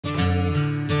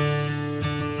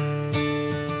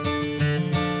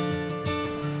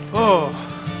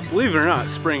Believe it or not,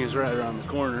 spring is right around the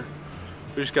corner.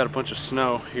 We just got a bunch of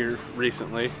snow here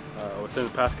recently. Within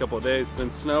the past couple of days, it's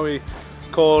been snowy,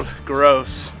 cold,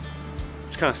 gross,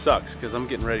 which kind of sucks because I'm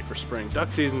getting ready for spring. Duck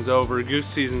season's over, goose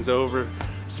season's over,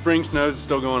 spring snows is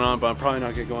still going on, but I'm probably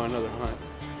not gonna go on another hunt.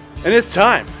 And it's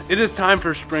time. It is time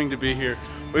for spring to be here.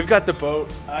 We've got the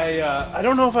boat. I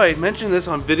don't know if I mentioned this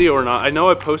on video or not. I know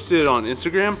I posted it on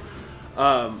Instagram.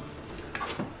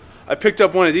 I picked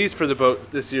up one of these for the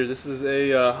boat this year. This is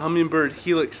a Humminbird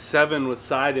Helix 7 with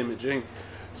side imaging.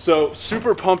 So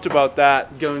super pumped about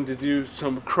that, going to do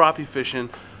some crappie fishing.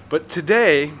 But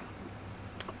today,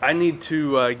 I need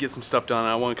to get some stuff done.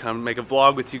 I want to kind of make a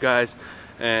vlog with you guys.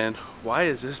 And why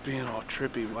is this being all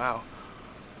trippy? Wow.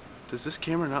 Does this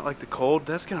camera not like the cold?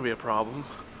 That's gonna be a problem.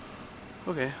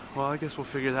 Okay, well I guess we'll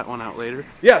figure that one out later.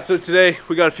 Yeah, so today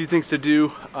we got a few things to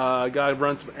do. Gotta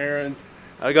run some errands.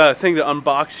 I got a thing to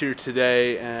unbox here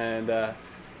today and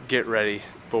get ready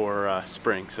for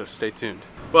spring, so stay tuned.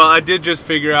 Well, I did just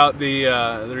figure out the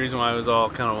reason why it was all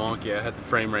kind of wonky. I had the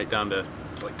frame rate down to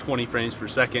like 20 frames per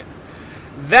second.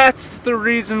 That's the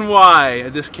reason why.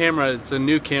 This camera, it's a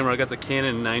new camera. I got the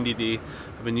Canon 90D.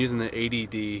 I've been using the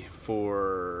 80D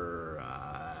for,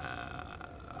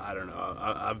 I don't know,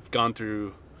 I've gone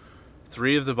through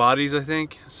 3 of the bodies, I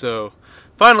think. So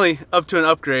finally up to an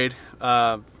upgrade.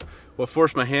 What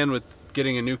forced my hand with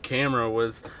getting a new camera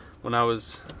was when I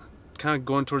was kind of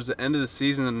going towards the end of the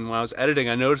season, and when I was editing,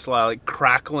 I noticed a lot of like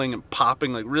crackling and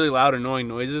popping, like really loud annoying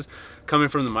noises coming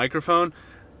from the microphone.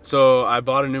 So I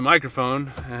bought a new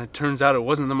microphone, and it turns out it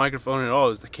wasn't the microphone at all.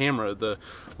 It was the camera, the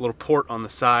little port on the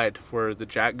side where the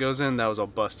jack goes in, that was all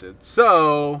busted.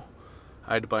 So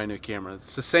I had to buy a new camera.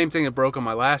 It's the same thing that broke on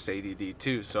my last 80D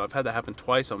too, so I've had that happen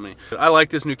twice on me. I like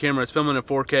this new camera. It's filming in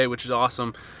 4K, which is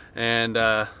awesome. And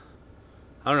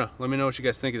I don't know, let me know what you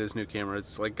guys think of this new camera.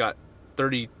 It's like got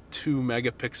 32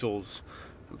 megapixels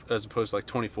as opposed to like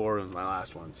 24 in my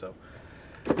last one, so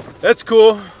that's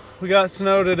cool. We got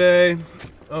snow today.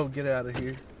 Oh, get out of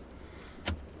here.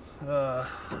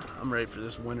 I'm ready for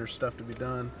this winter stuff to be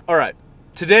done. All right,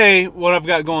 today what I've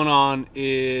got going on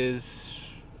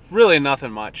is really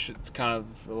nothing much. It's kind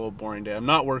of a little boring day. I'm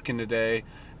not working today.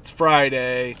 It's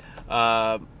Friday.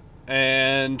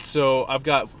 And so I've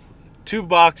got 2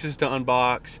 boxes to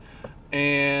unbox,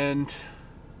 and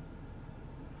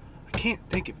I can't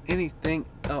think of anything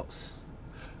else.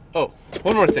 Oh,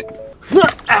 one more thing.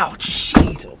 Ow,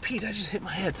 jeez, oh Pete, I just hit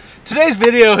my head. Today's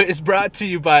video is brought to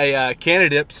you by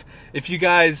Canadips. If you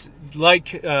guys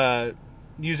like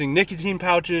using nicotine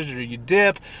pouches, or you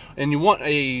dip and you want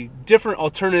a different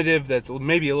alternative that's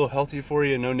maybe a little healthier for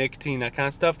you, no nicotine, that kind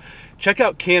of stuff, check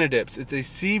out Canadips. It's a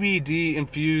CBD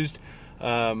infused,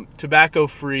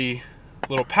 tobacco-free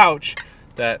little pouch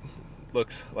that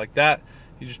looks like that.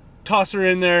 You just toss her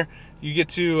in there. You get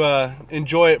to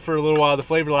enjoy it for a little while. The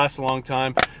flavor lasts a long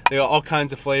time. They got all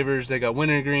kinds of flavors. They got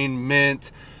wintergreen,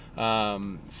 mint,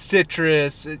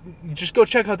 citrus. Just go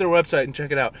check out their website and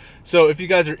check it out. So if you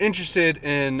guys are interested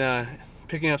in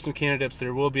picking up some Canadips,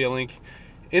 there will be a link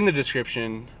in the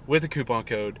description with a coupon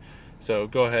code. So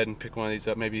go ahead and pick one of these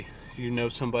up. Maybe you know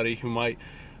somebody who might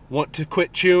want to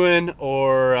quit chewing,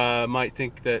 or might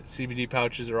think that CBD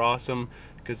pouches are awesome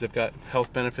because they've got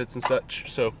health benefits and such.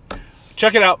 So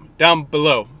check it out down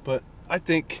below. But I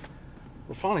think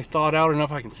we're finally thawed out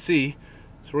enough I can see.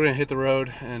 So we're gonna hit the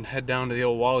road and head down to the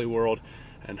old Wally World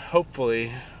and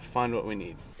hopefully find what we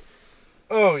need.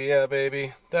 Oh yeah,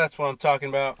 baby, that's what I'm talking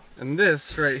about. And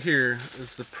this right here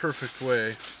is the perfect way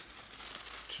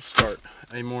to start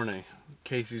a morning.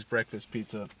 Casey's breakfast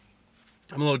pizza.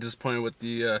 I'm a little disappointed with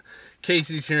the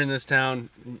Casey's here in this town.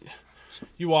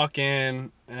 You walk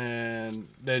in and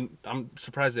then I'm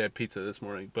surprised they had pizza this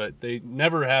morning, but they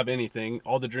never have anything.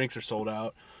 All the drinks are sold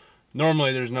out.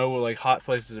 Normally there's no like hot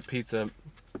slices of pizza,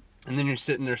 and then you're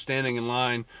sitting there standing in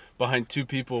line behind 2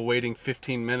 people waiting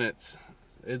 15 minutes.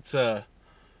 It's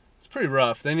pretty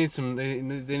rough. They need some they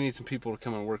need some people to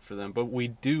come and work for them. But we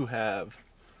do have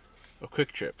a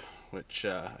Quick Trip, which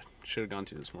I should have gone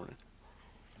to this morning.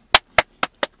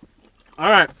 All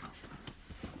right,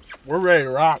 we're ready to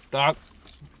rock, Doc.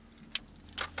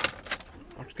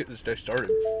 Let's get this day started.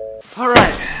 All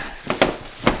right,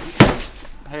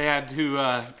 I had to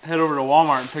head over to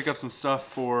Walmart and pick up some stuff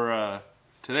for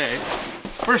today.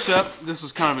 First up, this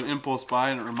was kind of an impulse buy,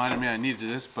 and it reminded me I needed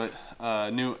this, but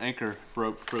new anchor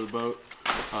rope for the boat.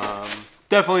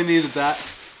 Definitely needed that.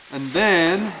 And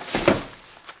then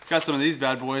got some of these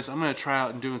bad boys. I'm gonna try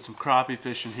out and doing some crappie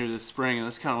fishing here this spring, and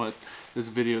that's kind of what this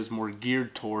video is more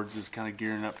geared towards, is kind of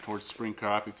gearing up towards spring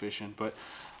crappie fishing. But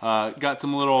got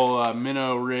some little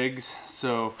minnow rigs,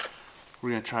 so We're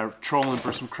gonna try trolling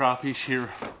for some crappies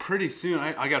here pretty soon.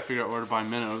 I gotta figure out where to buy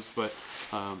minnows, but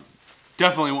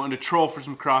definitely wanting to troll for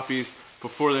some crappies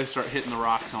before they start hitting the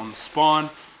rocks on the spawn.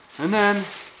 And then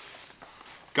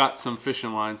got some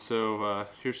fishing lines. So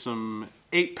here's some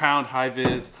 8-pound high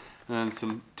vis and then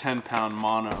some 10-pound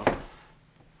mono.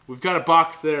 We've got a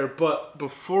box there, but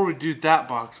before we do that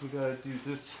box, we gotta do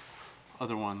this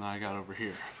other one that I got over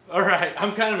here. All right,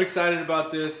 I'm kind of excited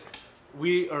about this.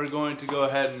 We are going to go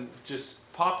ahead and just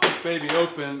pop this baby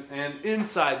open, and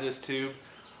inside this tube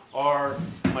are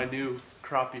my new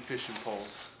crappie fishing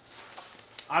poles.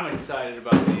 I'm excited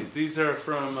about these. These are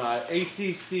from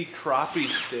ACC Crappie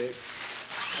Sticks.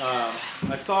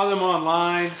 I saw them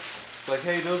online. It's like,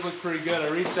 hey, those look pretty good. I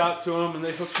reached out to them and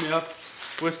they hooked me up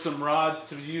with some rods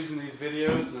to use in these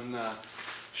videos and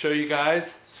show you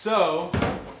guys. So,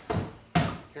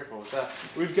 careful with that.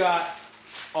 We've got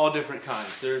all different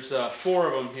kinds. There's 4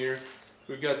 of them here.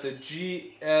 We've got the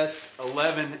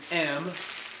GS11M.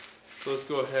 So let's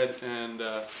go ahead and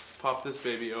pop this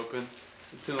baby open.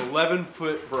 It's an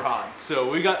 11-foot rod. So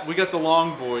we got the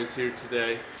long boys here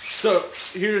today. So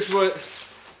here's what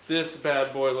this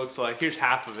bad boy looks like. Here's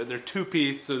half of it. They're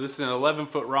 2-piece, so this is an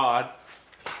 11-foot rod.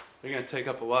 They're gonna take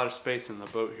up a lot of space in the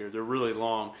boat here. They're really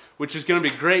long, which is gonna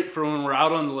be great for when we're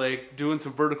out on the lake doing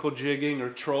some vertical jigging or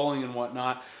trolling and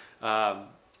whatnot.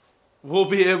 We'll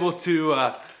be able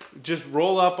to just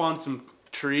roll up on some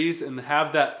trees and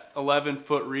have that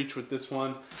 11-foot reach with this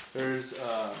one. There's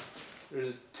a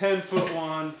 10-foot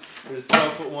one, there's a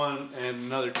 12-foot one, and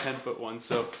another 10-foot one.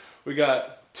 So we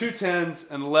got 2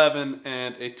 10s, an 11,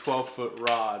 and a 12-foot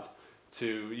rod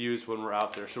to use when we're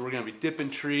out there. So we're gonna be dipping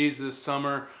trees this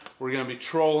summer. We're gonna be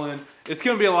trolling. It's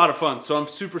gonna be a lot of fun. So I'm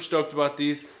super stoked about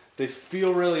these. They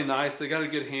feel really nice. They got a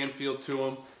good hand feel to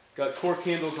them. Got cork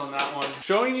handles on that one.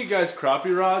 Showing you guys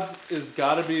crappie rods is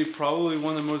gotta be probably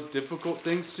one of the most difficult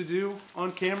things to do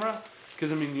on camera.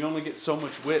 Because I mean, you only get so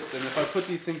much width. And if I put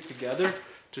these things together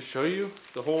to show you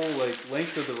the whole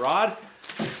length of the rod,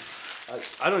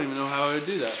 I don't even know how I would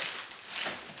do that.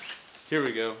 Here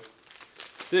we go.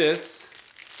 This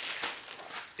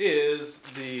is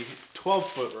the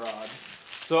 12-foot rod.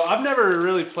 So I've never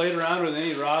really played around with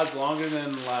any rods longer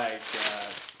than like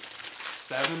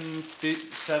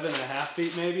 7.5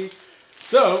 feet maybe.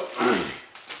 So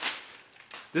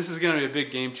this is gonna be a big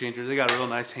game changer. They got a real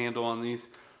nice handle on these.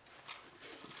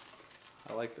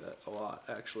 I like that a lot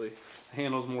actually. The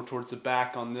handle's more towards the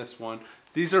back on this one.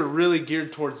 These are really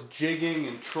geared towards jigging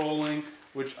and trolling,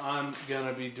 which I'm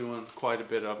gonna be doing quite a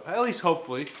bit of, at least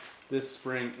hopefully, this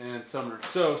spring and summer.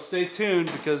 So stay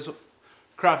tuned because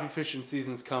crappie fishing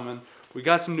season's coming. We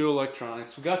got some new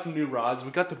electronics, we got some new rods,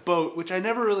 we got the boat, which I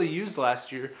never really used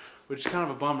last year, which is kind of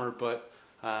a bummer, but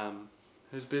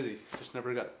it was busy. Just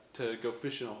never got to go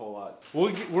fishing a whole lot.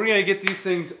 We're gonna get these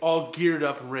things all geared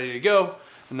up and ready to go,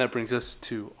 and that brings us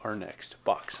to our next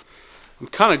box. I'm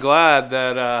kind of glad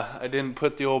that I didn't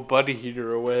put the old buddy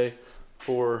heater away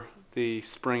for the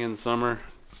spring and summer.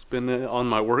 It's been on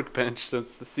my workbench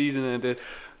since the season ended.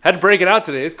 Had to break it out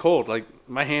today. It's cold. Like,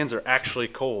 my hands are actually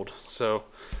cold. So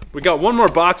we got one more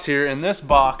box here, and this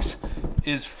box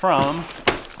is from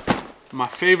my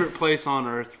favorite place on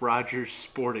earth, Rogers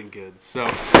Sporting Goods. So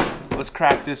let's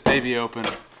crack this baby open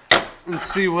and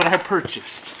see what I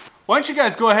purchased. Why don't you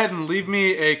guys go ahead and leave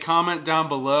me a comment down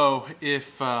below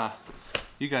if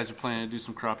you guys are planning to do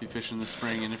some crappie fishing this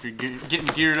spring, and if you're getting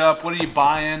geared up, what are you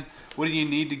buying? What do you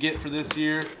need to get for this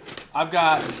year? I've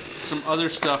got some other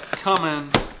stuff coming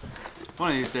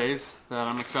one of these days that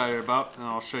I'm excited about, and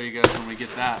I'll show you guys when we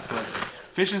get that. But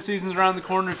fishing season's around the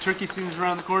corner, turkey season's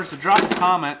around the corner, so drop a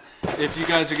comment if you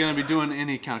guys are going to be doing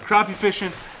any kind of crappie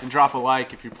fishing, and drop a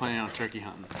like if you're planning on turkey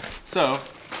hunting. So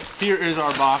here is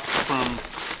our box from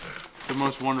the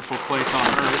most wonderful place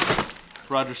on earth,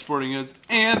 Rogers Sporting Goods,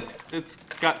 and it's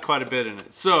got quite a bit in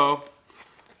it. So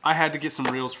I had to get some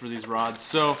reels for these rods,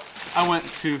 so I went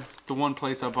to the one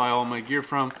place I buy all my gear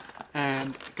from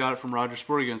and got it from Rogers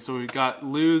Sporting Goods. So we've got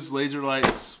Lew's Laser Light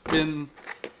Spin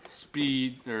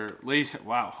Speed, or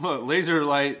Laser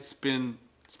Light Spin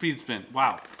Speed Spin.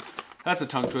 Wow, that's a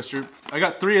tongue twister. I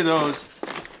got 3 of those.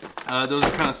 Those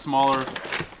are kind of smaller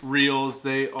reels.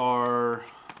 They are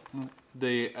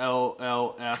the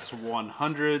LLS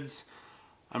 100s.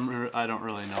 I don't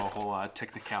really know a whole lot of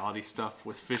technicality stuff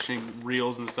with fishing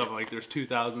reels and stuff, like there's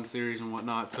 2000 series and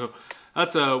whatnot. So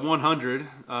that's a 100,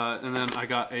 and then I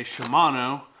got a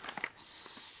Shimano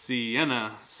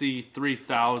Sienna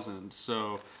C3000.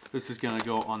 So this is gonna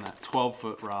go on that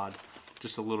 12-foot rod,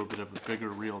 just a little bit of a bigger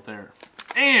reel there.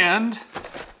 And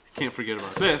can't forget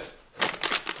about this.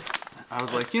 I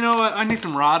was like, you know what? I need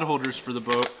some rod holders for the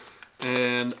boat.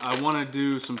 and I want to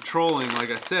do some trolling,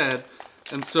 like I said.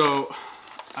 And so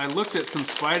I looked at some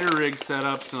spider rig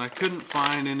setups, and I couldn't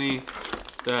find any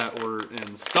that were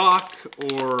in stock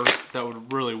or that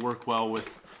would really work well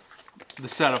with the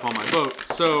setup on my boat.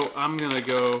 So I'm gonna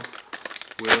go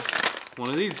with one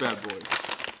of these bad boys.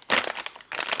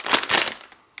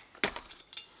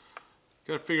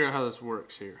 Gotta figure out how this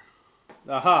works here.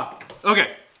 Aha!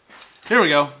 Okay, here we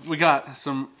go. We got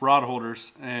some rod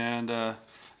holders, and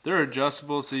they're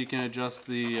adjustable, so you can adjust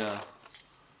the,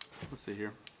 let's see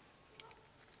here.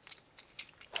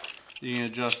 You can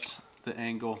adjust the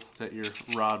angle that your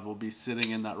rod will be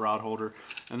sitting in that rod holder,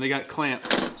 and they got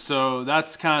clamps. So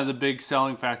that's kind of the big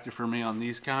selling factor for me on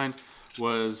these kind,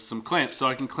 was some clamps. So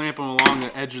I can clamp them along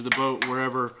the edge of the boat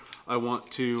wherever I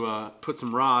want to put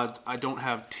some rods. I don't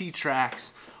have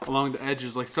T-tracks along the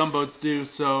edges like some boats do,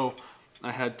 so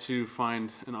I had to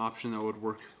find an option that would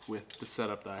work with the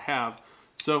setup that I have.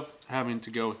 So having to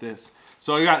go with this.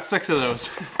 So I got 6 of those.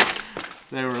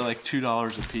 They were like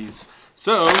 $2 a piece.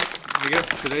 So I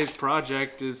guess today's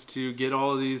project is to get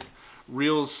all of these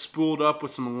reels spooled up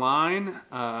with some line,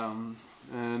 and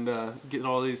get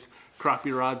all these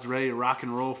crappie rods ready to rock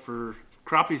and roll for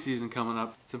crappie season coming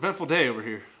up. It's an eventful day over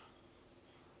here.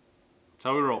 That's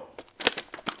how we roll.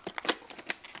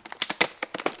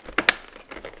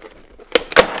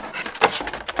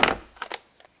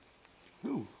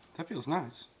 Ooh, that feels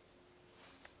nice.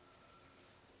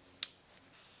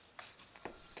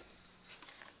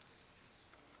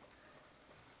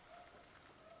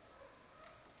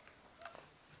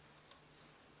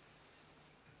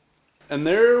 And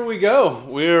there we go.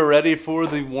 We're ready for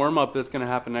the warm-up that's going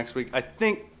to happen next week. I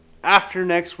think after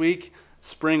next week,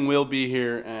 spring will be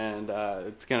here, and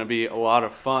it's going to be a lot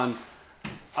of fun.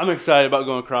 I'm excited about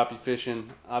going crappie fishing.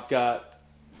 I've got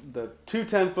the two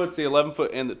 10-foots, the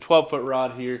 11-foot, and the 12-foot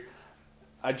rod here.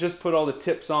 I just put all the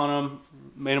tips on them,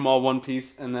 made them all one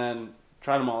piece, and then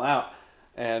tried them all out.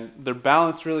 And they're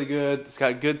balanced really good. It's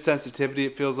got good sensitivity.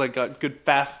 It feels like got good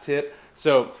fast tip.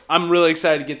 So I'm really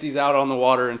excited to get these out on the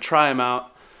water and try them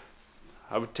out.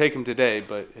 I would take them today,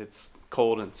 but it's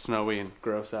cold and snowy and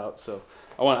gross out. So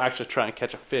I want to actually try and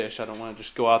catch a fish. I don't want to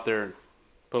just go out there and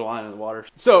put a line in the water.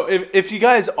 So if you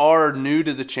guys are new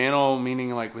to the channel,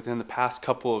 meaning like within the past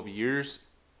couple of years,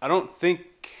 I don't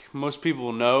think most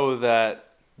people know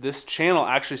that this channel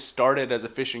actually started as a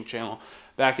fishing channel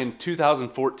back in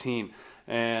 2014.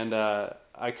 And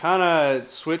I kind of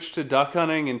switched to duck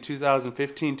hunting in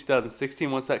 2015,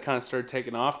 2016, once that kind of started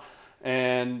taking off.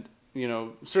 And, you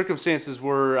know, circumstances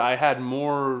were I had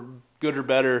more good or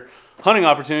better hunting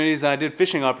opportunities than I did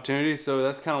fishing opportunities, so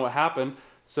that's kind of what happened.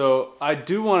 So I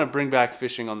do want to bring back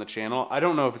fishing on the channel. I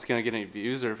don't know if it's going to get any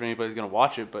views or if anybody's going to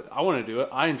watch it, but I want to do it.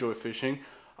 I enjoy fishing.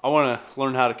 I want to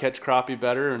learn how to catch crappie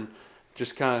better and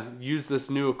just kind of use this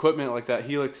new equipment like that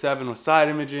Helix 7 with side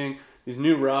imaging, these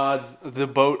new rods, the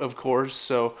boat, of course.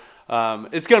 So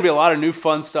it's going to be a lot of new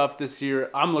fun stuff this year.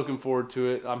 I'm looking forward to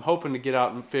it. I'm hoping to get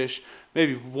out and fish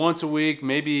maybe once a week,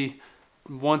 maybe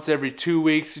once every 2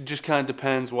 weeks. It just kind of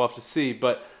depends. We'll have to see.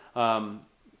 But all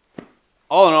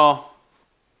in all,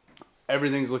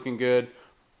 everything's looking good.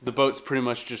 The boat's pretty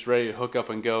much just ready to hook up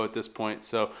and go at this point.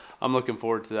 So I'm looking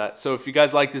forward to that. So if you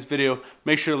guys like this video,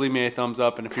 make sure to leave me a thumbs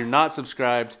up. And if you're not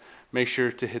subscribed, make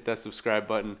sure to hit that subscribe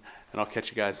button. And I'll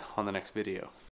catch you guys on the next video.